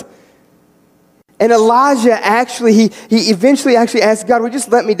runs. And Elijah actually, he eventually actually asked God, will you just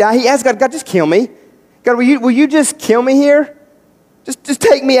let me die? He asked God, God, just kill me. God, will you just kill me here? Just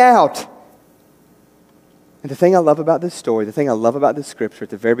take me out. And the thing I love about this story, the thing I love about this scripture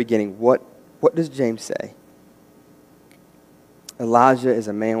at the very beginning, what does James say? Elijah is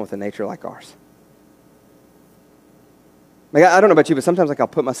a man with a nature like ours. Like, I don't know about you, but sometimes I'll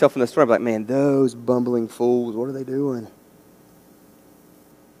put myself in the story, I'm like, man, those bumbling fools, what are they doing?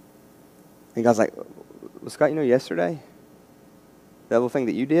 And God's like, well, Scott, yesterday, that little thing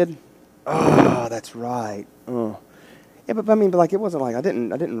that you did? Oh, that's right. Oh. Yeah, but it wasn't like I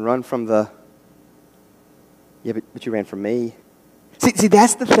didn't run from the. Yeah, but you ran from me. See,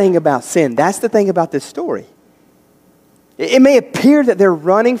 that's the thing about sin. That's the thing about this story. It may appear that they're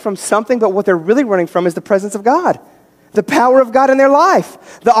running from something, but what they're really running from is the presence of God, the power of God in their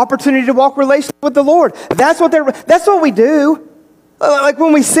life, the opportunity to walk relationally with the Lord. That's what we do. Like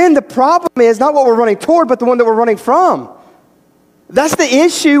when we sin, the problem is not what we're running toward, but the one that we're running from. That's the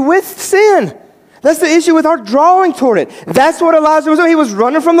issue with sin. That's the issue with our drawing toward it. That's what Elijah was doing. He was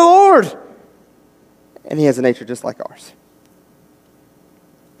running from the Lord. And he has a nature just like ours.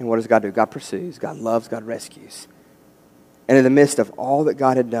 And what does God do? God pursues, God loves, God rescues. And in the midst of all that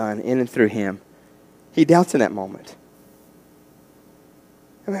God had done in and through him, he doubts in that moment.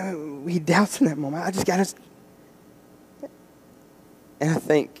 I mean, he doubts in that moment. And I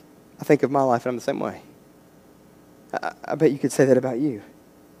think of my life and I'm the same way. I bet you could say that about you.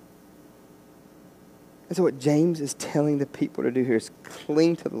 And so what James is telling the people to do here is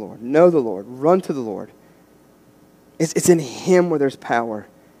cling to the Lord, know the Lord, run to the Lord. It's in him where there's power.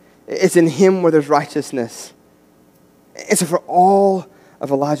 It's in him where there's righteousness. And so for all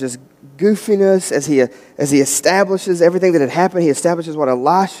of Elijah's goofiness, as he establishes everything that had happened, he establishes what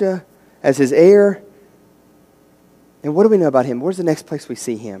Elisha as his heir. And what do we know about him? Where's the next place we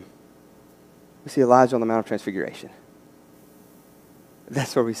see him? We see Elijah on the Mount of Transfiguration.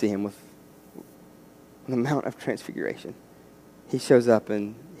 That's where we see him on the Mount of Transfiguration. He shows up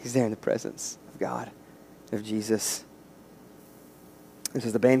and he's there in the presence of God, of Jesus. And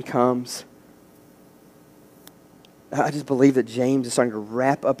as the band comes, I just believe that James is starting to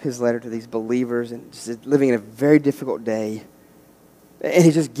wrap up his letter to these believers and just living in a very difficult day. And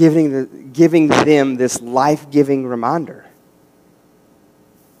he's just giving them this life-giving reminder.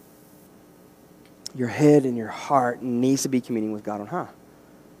 Your head and your heart needs to be communing with God on high.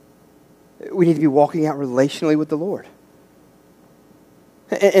 We need to be walking out relationally with the Lord.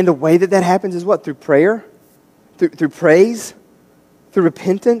 And the way that happens is what? Through prayer, through praise, through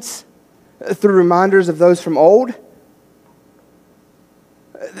repentance, through reminders of those from old.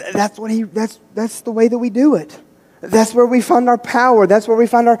 That's the way that we do it. That's where we find our power. That's where we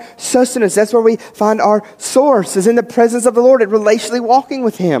find our sustenance. That's where we find our source, is in the presence of the Lord, and relationally walking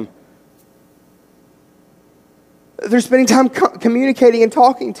with Him. They're spending time communicating and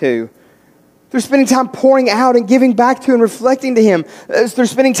talking to. They're spending time pouring out and giving back to and reflecting to Him. They're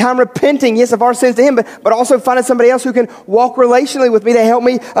spending time repenting, yes, of our sins to Him, but also finding somebody else who can walk relationally with me to help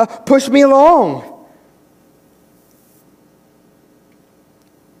me, push me along.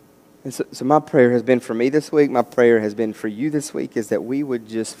 And so my prayer has been for me this week, my prayer has been for you this week, is that we would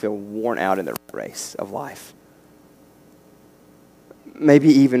just feel worn out in the race of life. Maybe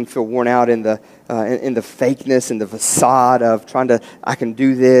even feel worn out in the fakeness and the facade of trying to, I can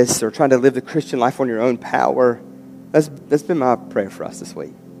do this, or trying to live the Christian life on your own power. That's been my prayer for us this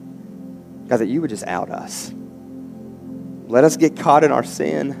week. God, that you would just out us. Let us get caught in our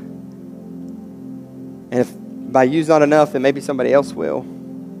sin. And if by you's not enough, then maybe somebody else will.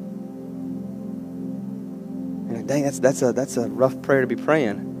 And dang, that's a rough prayer to be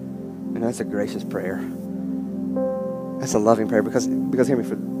praying. And that's a gracious prayer. That's a loving prayer because hear me,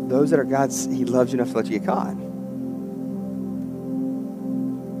 for those that are God's, He loves you enough to let you get caught.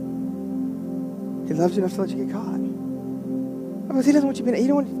 He loves you enough to let you get caught. Because He doesn't want you being, He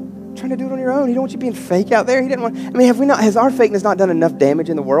don't want trying to do it on your own. He don't want you being fake out there. He didn't want, has our fakeness not done enough damage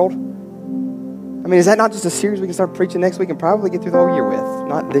in the world? I mean, is that not just a series we can start preaching next week and probably get through the whole year with?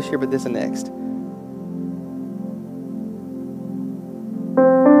 Not this year, but this and next.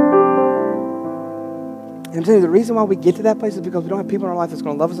 And I'm telling you, the reason why we get to that place is because we don't have people in our life that's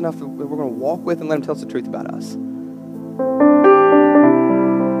going to love us enough that we're going to walk with and let them tell us the truth about us. And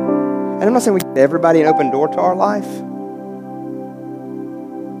I'm not saying we give everybody an open door to our life.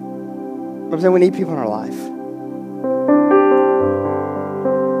 But I'm saying we need people in our life.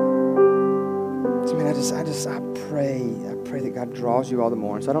 So, man, I pray that God draws you all the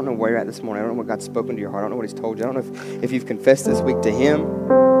more. And so I don't know where you're at this morning. I don't know what God's spoken to your heart. I don't know what He's told you. I don't know if you've confessed this week to Him.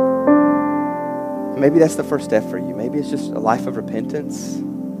 Maybe that's the first step for you. Maybe it's just a life of repentance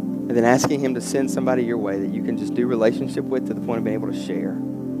and then asking Him to send somebody your way that you can just do relationship with to the point of being able to share.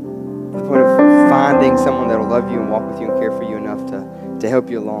 To the point of finding someone that will love you and walk with you and care for you enough to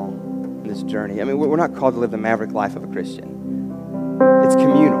help you along in this journey. I mean, we're not called to live the maverick life of a Christian. It's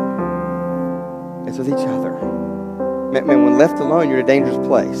communal. It's with each other. Man, when left alone, you're in a dangerous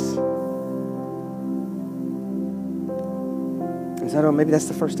place. So maybe that's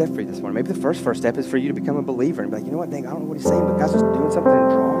the first step for you this morning. Maybe the first step is for you to become a believer and be like, you know what, dang, I don't know what He's saying, but God's just doing something and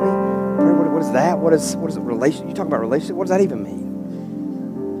drawing me. What is that? What is a relation? You talk about relationship. What does that even mean?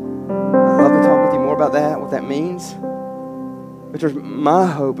 I'd love to talk with you more about that, what that means. But my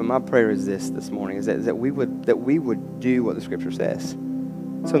hope and my prayer is this morning, is that we would do what the Scripture says.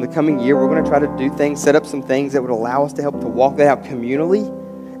 So in the coming year, we're going to try to do things, set up some things that would allow us to help to walk that out communally,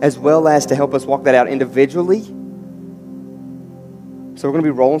 as well as to help us walk that out individually. So we're going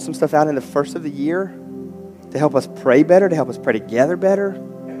to be rolling some stuff out in the first of the year to help us pray better, to help us pray together better,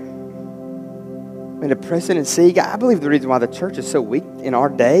 and to press in and seek. I believe the reason why the church is so weak in our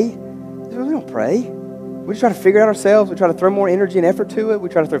day is because we don't pray. We just try to figure it out ourselves. We try to throw more energy and effort to it. We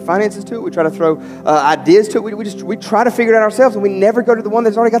try to throw finances to it. We try to throw ideas to it. We try to figure it out ourselves, and we never go to the one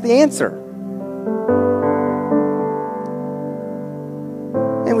that's already got the answer.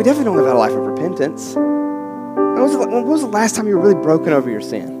 And we definitely don't live out a life of repentance. When was the last time you were really broken over your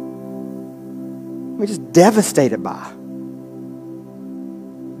sin? I mean, just devastated by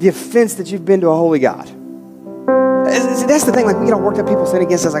the offense that you've been to a holy God. See, that's the thing. Like, we get all worked up, people sin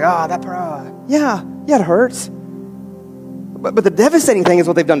against us. Like, yeah, it hurts. But the devastating thing is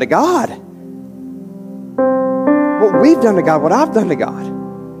what they've done to God. What we've done to God, what I've done to God.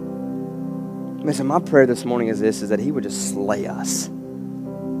 Listen, my prayer this morning is that He would just slay us.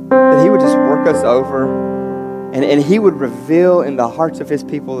 That He would just work us over. And He would reveal in the hearts of His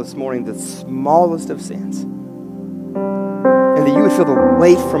people this morning the smallest of sins. And that you would feel the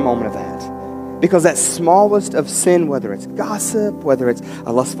weight for a moment of that. Because that smallest of sin, whether it's gossip, whether it's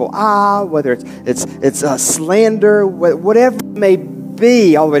a lustful eye, whether it's slander, whatever it may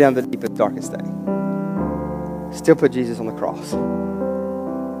be, all the way down to the deepest, darkest thing, still put Jesus on the cross.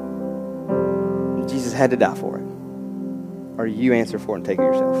 Jesus had to die for it. Or you answer for it and take it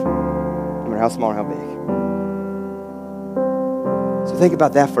yourself. No matter how small or how big. So think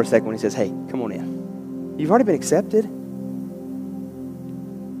about that for a second when He says, hey, come on in. You've already been accepted.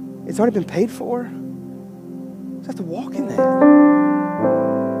 It's already been paid for. You just have to walk in that.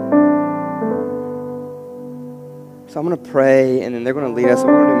 So I'm going to pray, and then they're going to lead us. And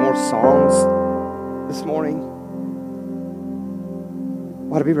we're going to do more songs this morning.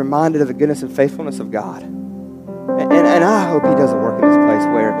 Well, to be reminded of the goodness and faithfulness of God. And I hope he does a work in this place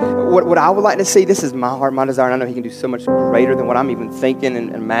where what I would like to see, this is my heart, my desire, and I know he can do so much greater than what I'm even thinking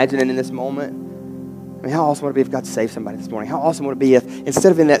and imagining in this moment. I mean, how awesome would it be if God saved somebody this morning? How awesome would it be if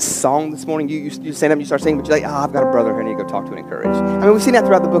instead of in that song this morning, you stand up and you start singing, but you're like, I've got a brother here I need to go talk to and encourage. I mean, we've seen that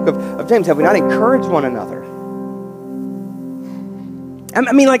throughout the book of James. Have we not encouraged one another?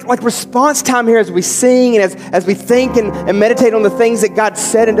 I mean, like response time here as we sing and as we think and meditate on the things that God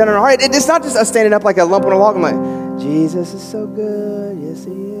said and done in our heart. It's not just us standing up like a lump on a log. I'm like, Jesus is so good. Yes,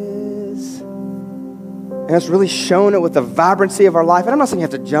 he is. And it's really showing it with the vibrancy of our life. And I'm not saying you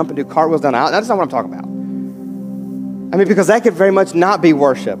have to jump and do cartwheels down the aisle. That's not what I'm talking about. I mean, because that could very much not be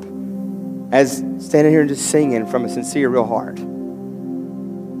worship as standing here and just singing from a sincere, real heart.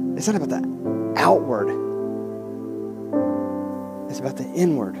 It's not about the outward. It's about the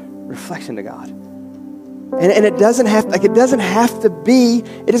inward reflection to God. And it doesn't have to be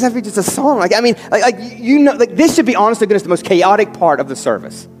just a song. This should be, honest to goodness, the most chaotic part of the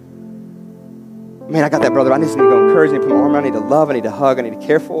service. Man, I got that brother. I just need to go encourage. I need to put my arm around. I need to love. I need to hug. I need to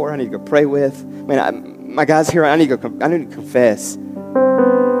care for. I need to go pray with. Man, my guy's here. I need to confess. I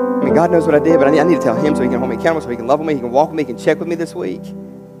mean, God knows what I did, but I need to tell him so he can hold me accountable, so he can love me, he can walk with me, he can check with me this week.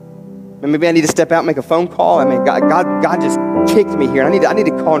 And maybe I need to step out and make a phone call. I mean, God just kicked me here. And I need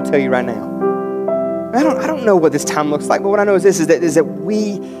to call and tell you right now. I don't know what this time looks like, but what I know is this: is that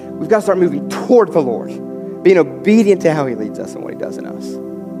we've got to start moving toward the Lord, being obedient to how he leads us and what he does in us.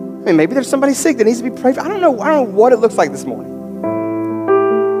 I mean, maybe there's somebody sick that needs to be prayed for. I don't know what it looks like this morning.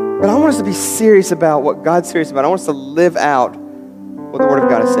 But I want us to be serious about what God's serious about. I want us to live out what the Word of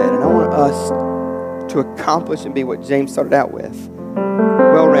God has said. And I want us to accomplish and be what James started out with: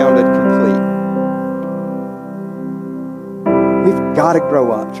 well-rounded, complete. We've got to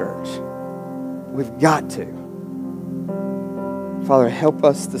grow up, church. We've got to. Father, help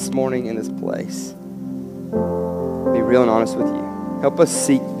us this morning in this place. Be real and honest with you. Help us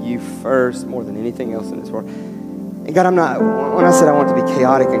seek you first more than anything else in this world. And God, when I said I want it to be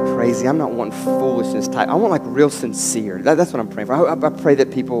chaotic and crazy, I'm not wanting foolishness type. I want like real sincere. That's what I'm praying for. I pray that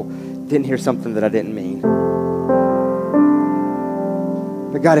people didn't hear something that I didn't mean.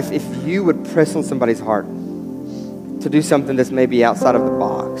 But God, if you would press on somebody's heart to do something that's maybe outside of the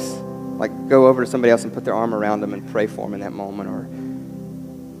box, like go over to somebody else and put their arm around them and pray for them in that moment,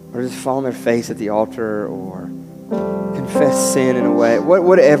 or just fall on their face at the altar, or confess sin in a way,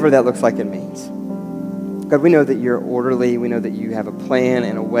 whatever that looks like and means. God, we know that you're orderly. We know that you have a plan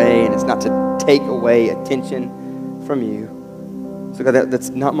and a way, and it's not to take away attention from you. So God, that's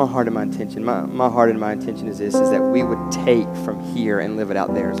not my heart and my intention. My heart and my intention is this, is that we would take from here and live it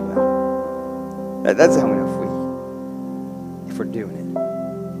out there as well. That's how we know if we're doing it.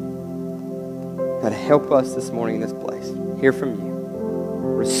 God, help us this morning in this place. Hear from you.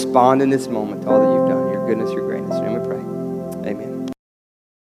 Respond in this moment to all that you've done, your goodness, your greatness. In your name we pray. Amen.